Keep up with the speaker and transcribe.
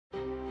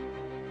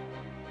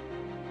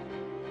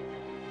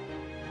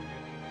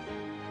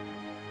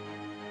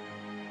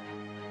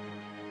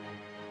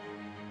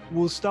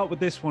We'll start with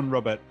this one,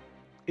 Robert.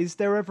 Is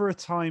there ever a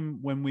time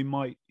when we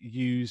might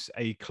use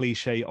a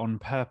cliche on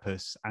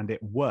purpose and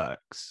it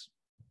works?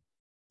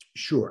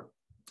 Sure.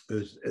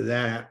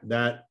 That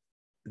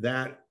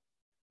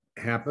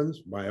happens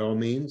by all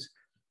means.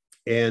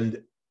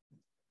 And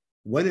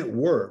when it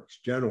works,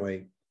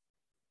 generally,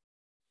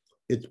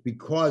 it's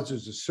because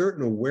there's a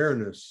certain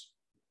awareness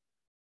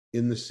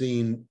in the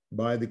scene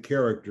by the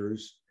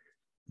characters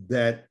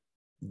that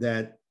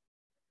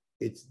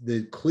it's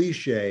the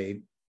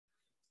cliche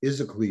is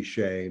a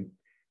cliche,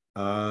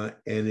 and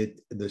the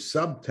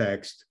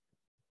subtext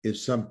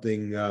is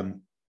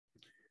something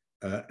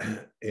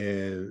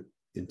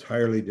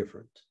entirely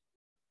different.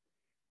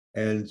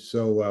 And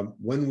so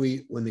when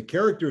the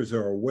characters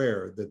are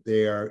aware that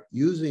they are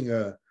using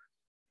a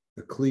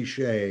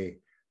cliche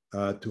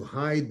to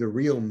hide the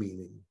real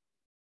meaning,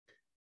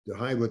 to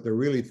hide what they're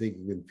really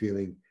thinking and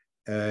feeling,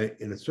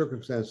 in a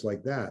circumstance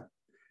like that,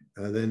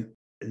 then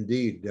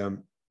indeed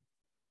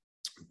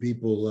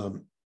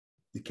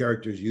the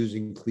characters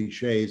using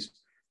cliches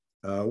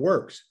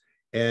works.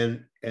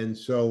 And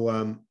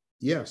so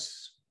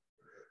yes,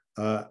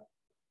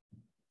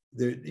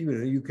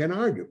 you can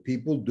argue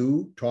people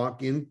do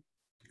talk in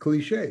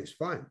cliches,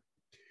 fine,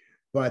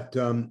 but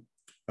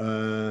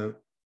a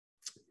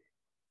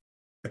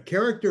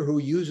character who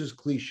uses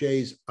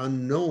cliches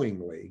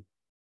unknowingly,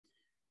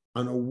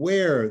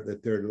 unaware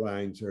that their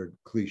lines are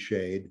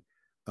cliched,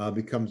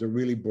 becomes a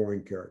really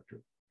boring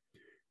character,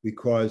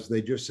 because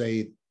they just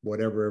say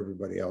whatever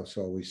everybody else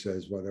always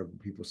says, whatever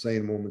people say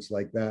in moments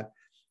like that.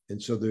 And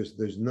so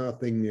there's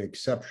nothing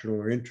exceptional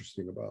or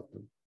interesting about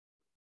them.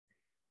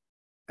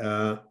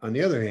 On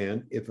the other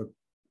hand, if a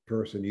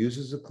person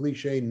uses a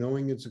cliche,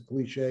 knowing it's a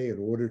cliche, in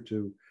order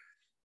to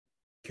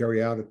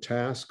carry out a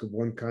task of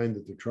one kind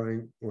that they're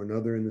trying or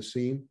another in the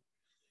scene,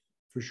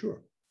 for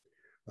sure.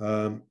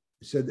 I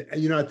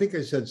think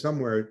I said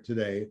somewhere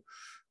today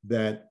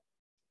that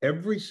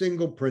every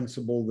single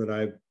principle that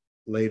I've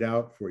laid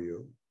out for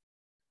you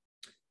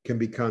can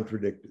be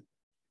contradicted.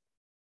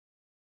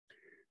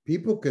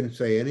 People can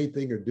say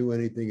anything or do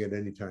anything at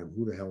any time.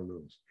 Who the hell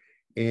knows?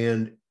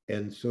 And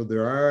so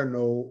there are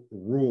no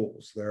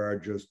rules.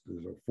 There's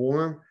a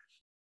form.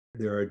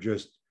 There are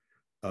just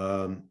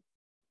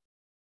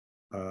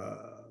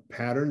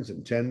patterns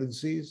and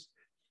tendencies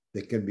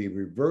that can be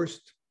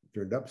reversed,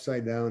 turned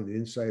upside down,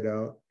 inside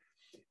out.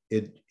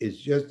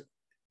 It's just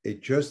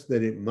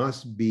that it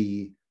must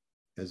be,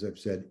 as I've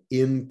said,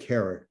 in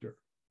character.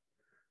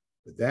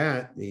 But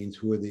that means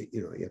you have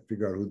to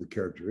figure out who the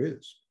character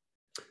is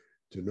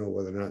to know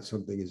whether or not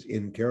something is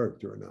in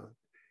character or not.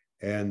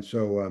 And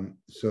so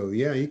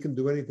yeah, you can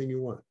do anything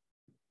you want.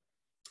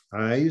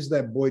 I use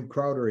that Boyd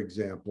Crowder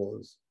example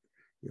as,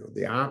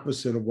 the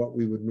opposite of what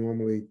we would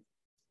normally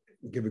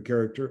give a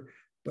character,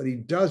 but he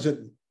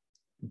doesn't.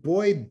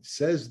 Boyd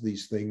says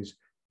these things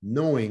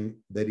knowing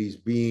that he's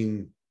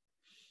being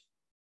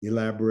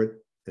elaborate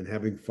and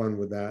having fun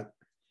with that.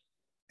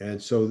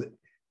 And so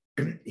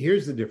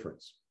here's the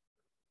difference.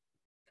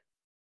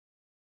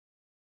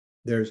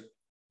 There's,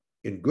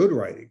 in good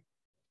writing,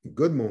 in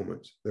good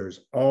moments,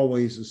 there's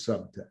always a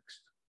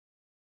subtext.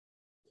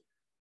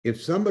 If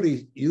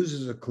somebody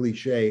uses a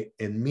cliche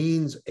and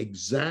means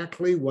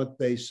exactly what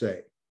they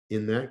say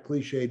in that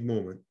cliched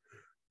moment,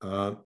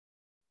 and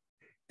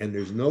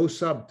there's no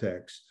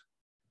subtext,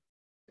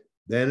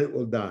 then it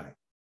will die.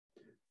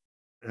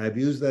 I've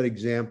used that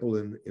example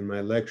in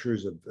my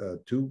lectures of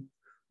two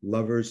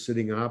lovers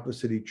sitting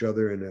opposite each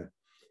other in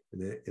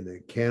a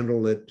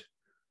candlelit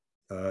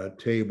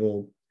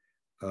table,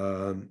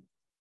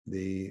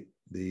 the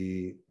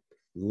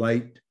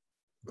light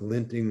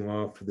glinting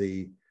off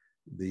the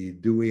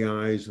dewy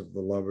eyes of the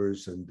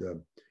lovers, and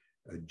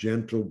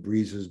gentle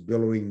breezes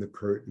billowing the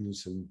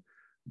curtains, and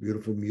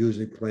beautiful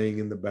music playing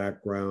in the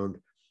background.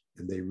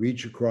 And they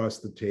reach across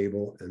the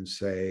table and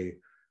say,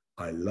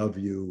 I love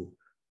you,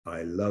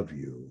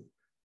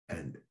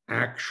 and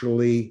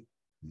actually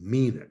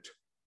mean it.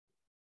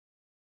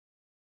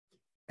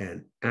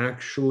 And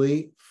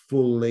actually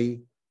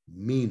fully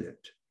mean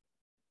it.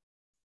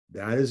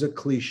 That is a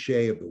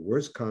cliche of the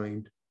worst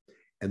kind,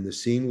 and the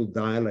scene will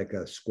die like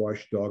a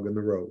squashed dog in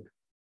the road.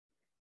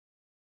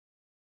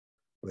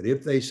 But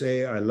if they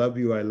say, I love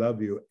you,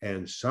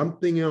 and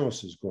something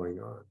else is going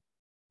on,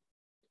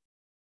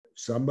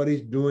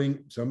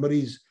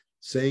 somebody's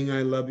saying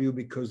I love you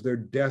because they're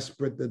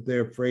desperate, that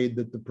they're afraid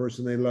that the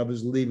person they love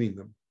is leaving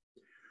them.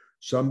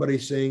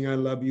 Somebody's saying I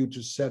love you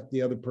to set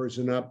the other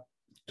person up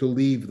to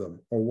leave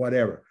them, or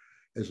whatever.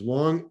 As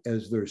long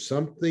as there's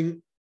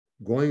something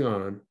going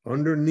on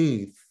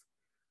underneath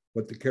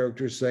what the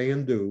characters say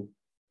and do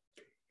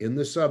in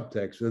the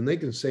subtext, then they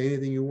can say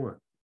anything you want.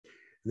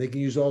 And they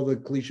can use all the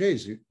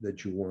cliches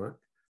that you want,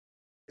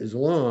 as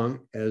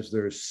long as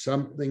there's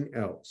something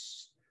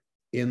else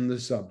in the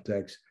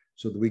subtext,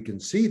 so that we can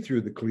see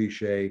through the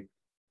cliche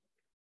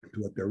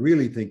to what they're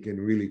really thinking,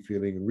 really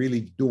feeling,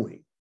 really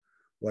doing,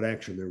 what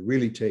action they're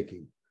really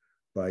taking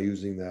by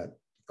using that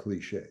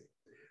cliche.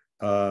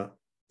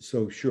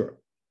 So sure,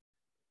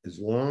 as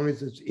long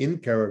as it's in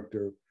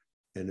character,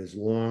 and as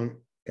long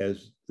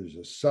as there's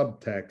a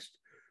subtext,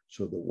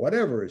 so that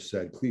whatever is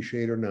said,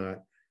 cliched or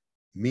not,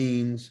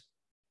 means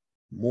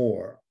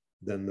more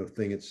than the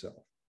thing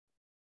itself.